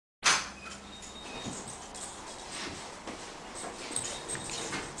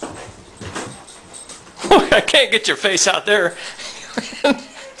I can't get your face out there.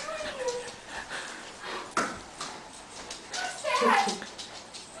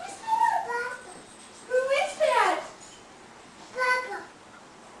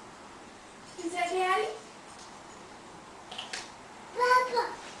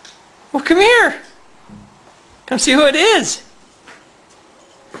 Well, come here. Come see who it is.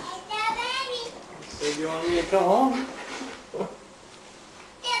 So you want me to come home?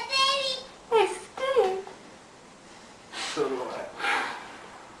 So do I.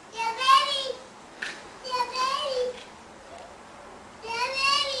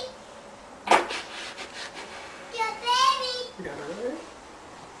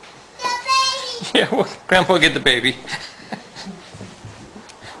 Yeah, well, Grandpa will get the baby.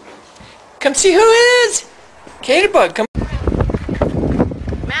 Come see who it is. Katybug, come.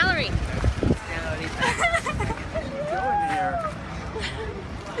 Mallory.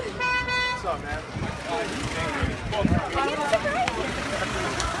 What's up, man?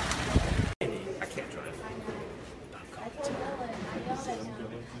 I can't drive.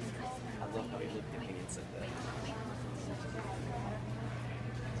 I love how you look at me and said that.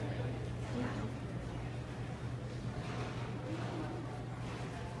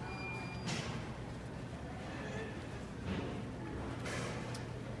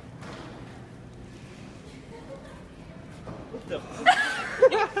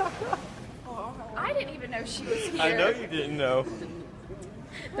 I didn't even know she was here. I know you didn't know.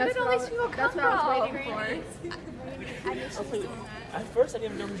 Where did all these people come from? That's what I was waiting for. At first, I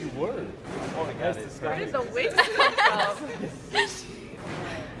didn't even know who you were. Oh my God, Where did the wigs come from?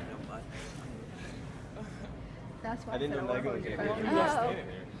 That's why I didn't know Lego was here. You were Oh. just standing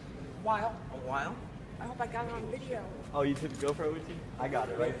there. A while? I hope I got it on video. Oh, you took the GoPro with you? I got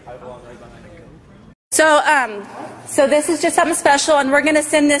it right. I belong right behind the GoPro. So this is just something special, and we're going to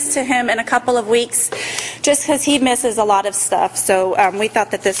send this to him in a couple of weeks, just because he misses a lot of stuff. So we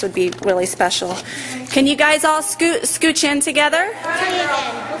thought that this would be really special. Can you guys all scooch in together? We'll tell you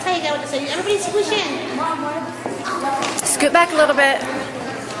again. We'll tell you again what to say. Everybody swoosh in. Scoot back a little bit.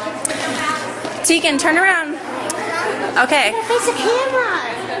 Tegan, turn around. Okay. Face the camera.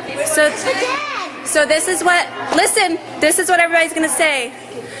 So this is what, listen, this is what everybody's going to say.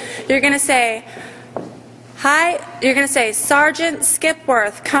 You're going to say, hi, you're going to say, Sergeant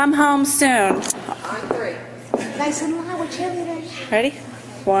Skipworth, come home soon. On three. Nice and loud with cheerleaders. Ready?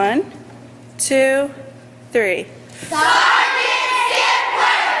 1, 2, 3. Sergeant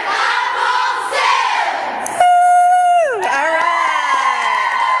Skipworth, come home soon. Woo! All right.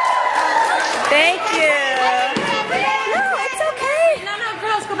 Thank you. No, it's okay. No,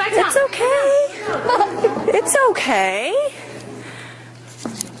 girls, go back down. It's okay. It's okay.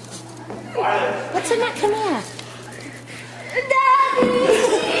 What's in that? Come here.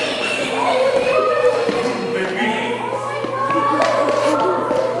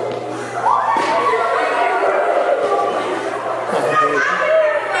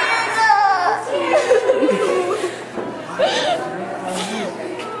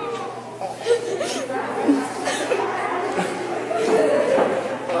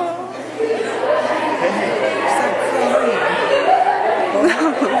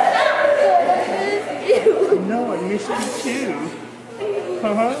 No, I missed you too.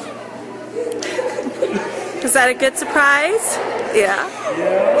 Was that a good surprise? Yeah.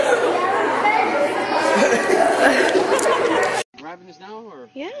 Wrapping this now or?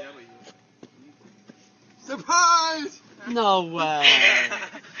 Yeah. Surprise! No way.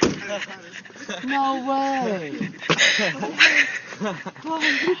 No way.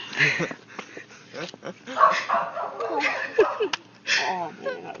 Oh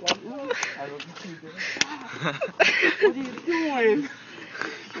man, I love you. I love you too, What are you doing?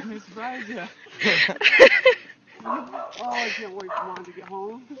 I'm gonna surprise you. Oh, I can't wait for Mom to get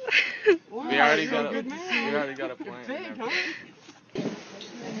home. Wow, We already you're got a a good man. We already got a plan. Big, and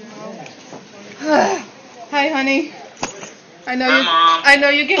huh? Hi, honey. I know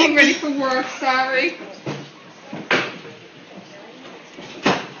you're getting ready for work. Sorry.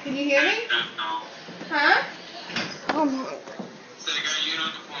 Can you hear me? Huh?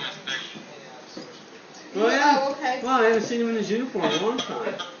 Oh, yeah. Oh, okay. Wow, I haven't seen him in his uniform in a long time. What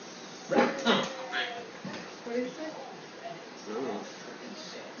is it? I don't know.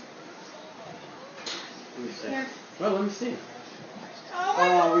 Let me see. Here. Well, let me see. Oh,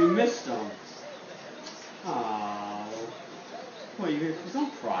 Oh, we missed him. Oh. Well,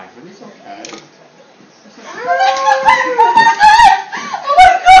 don't cry, honey. It's okay. Oh my god! Oh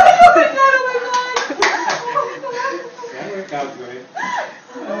my god! Oh my god! Oh my god! That worked out great.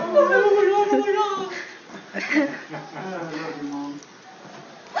 Oh my god! Oh my god! I love you, Mom.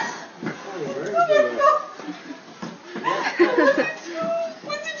 Oh, very Oh my good. god!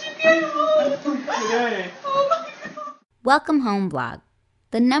 day. Welcome Home Blog,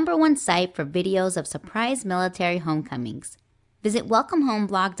 the #1 site for videos of surprise military homecomings. Visit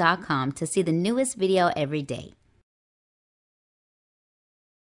welcomehomeblog.com to see the newest video every day.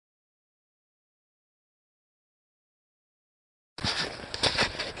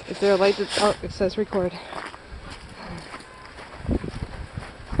 Is there a light that, oh, it says record.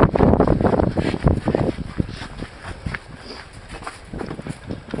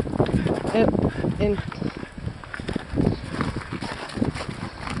 In.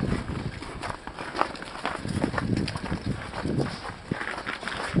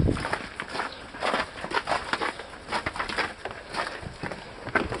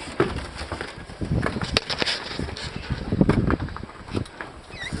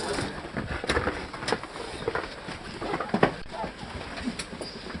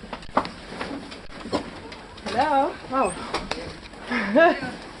 Hello? Oh.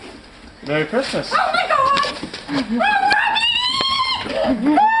 Merry Christmas. Oh my god!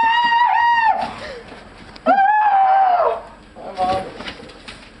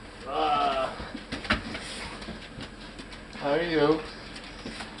 How are you?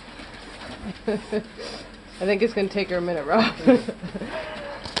 I think it's gonna take her a minute, Rob.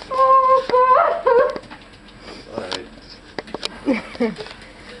 Alright.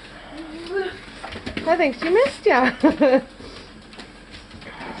 I think she missed ya.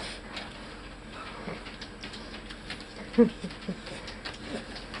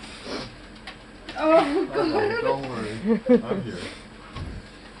 Oh god. Don't worry. I'm here.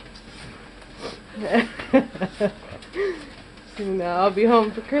 Soon I'll be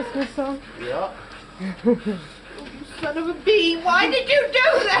home for Christmas, so. Yeah. Son of a bee, why did you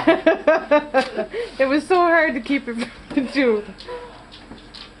do that? It was so hard to keep it from the truth.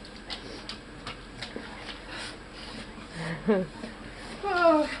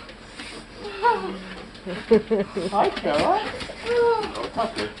 Oh. Hi, Carol. Oh,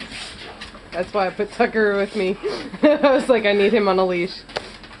 Tucker. That's why I put Tucker with me. I was like, I need him on a leash.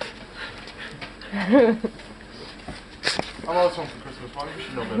 I'm always home for Christmas. Why you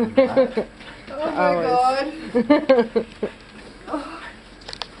should know better than that? Oh my god.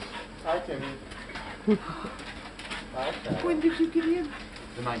 Hi, Timmy. Hi, Carol. When did you get in?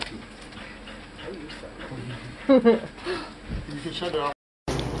 The 19th. You can shut it off.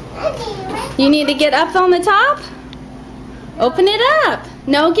 You need to get up on the top? Open it up.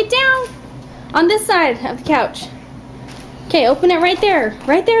 No, get down. On this side of the couch. Okay, open it right there.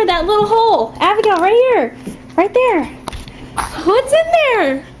 Right there, that little hole. Abigail, right here. Right there. What's in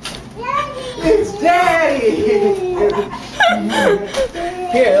there? It's Daddy!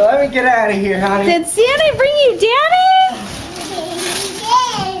 Here, let me get out of here, honey. Did Santa bring you Daddy?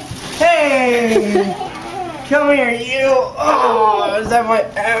 Hey! Come here, you! Oh, is that my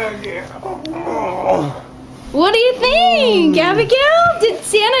Abigail? Oh. What do you think, Abigail? Did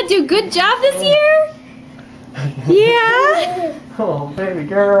Santa do a good job this year? Yeah? Oh, baby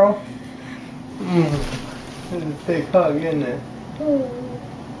girl. It's a big hug, isn't it? I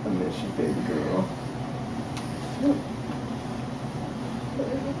miss you, baby girl.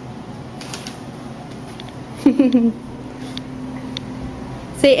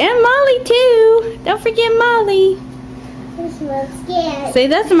 Say, and Molly too. Don't forget Molly. Say,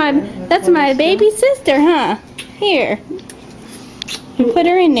 that's my baby sister, huh? Here. You put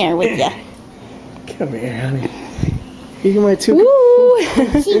her in there with ya. Come here, honey. You get my two. Woo!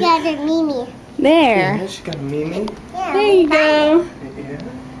 She got a Mimi. There. Yeah, she got a Mimi. Yeah, There you go. Yeah.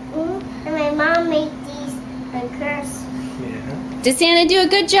 And my mom made these on curse. Yeah. Did Santa do a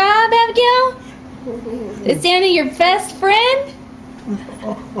good job, Abigail? Is Santa your best friend?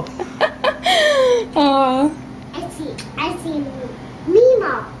 Oh. I see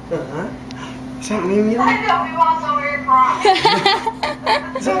Mimo. Uh-huh. Is that Mimi? I know, we walked over here crying.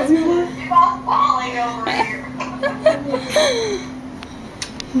 Is that Mimi? We all falling over here.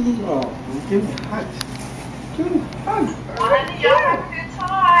 Oh, give me a hug. Give me a hug. Honey, y'all have a good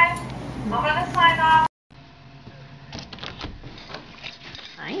time. I'm gonna sign off.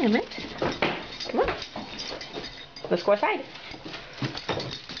 I am it. Come on. Let's go outside.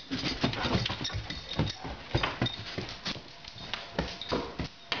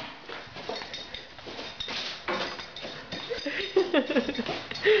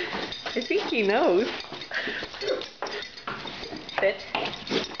 I think he knows. Sit.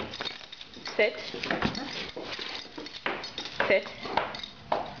 Sit. Sit.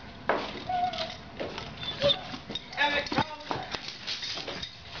 Emmett, come.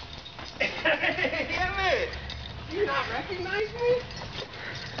 Emmett! Do you not recognize me?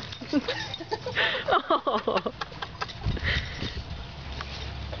 Oh.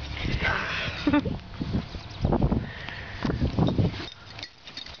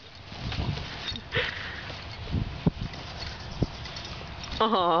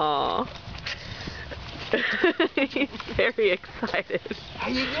 Aww. He's very excited. How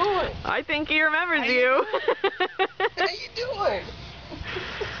you doing? I think he remembers you. How you doing?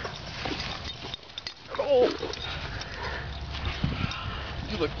 Oh.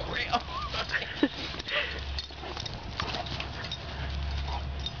 You look great.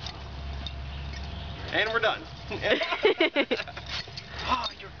 And we're done. Oh,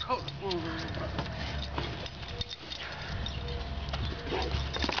 your coat.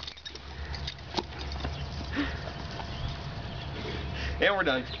 And we're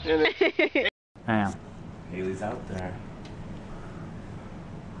done. Damn. Haley's out there.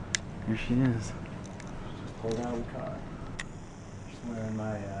 Here she is. Just pulled out of the car. She's wearing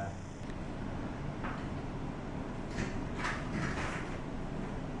my,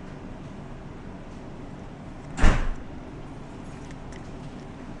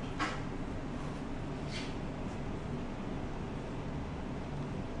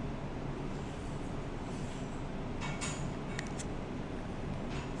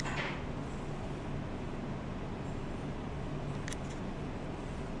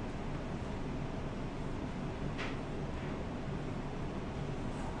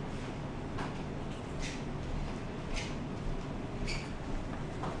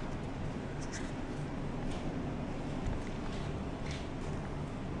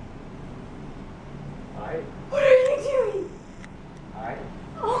 What are you doing? Hi.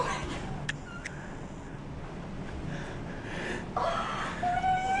 Oh my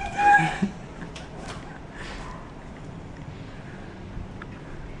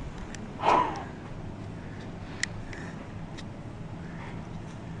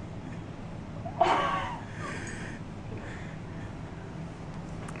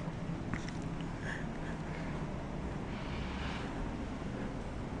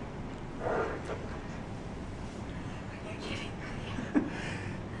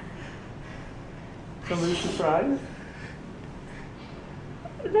Somebody surprised?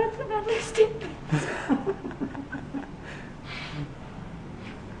 That's an understatement.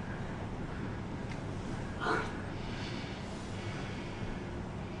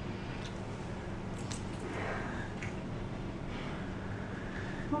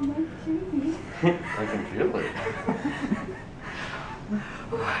 Oh my goodness. I can feel it.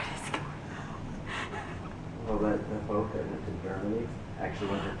 What is going Well, that boat that went to Germany actually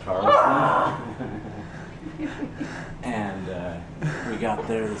went to Charleston. And we got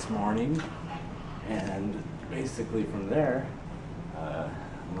there this morning, and basically from there, a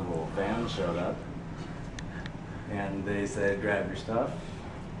little van showed up, and they said, grab your stuff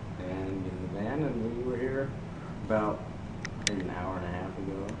and get in the van, and we were here about maybe an hour and a half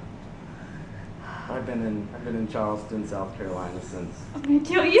ago. I've been in Charleston, South Carolina since I'm gonna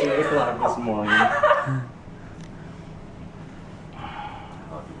kill you. 2 o'clock this morning.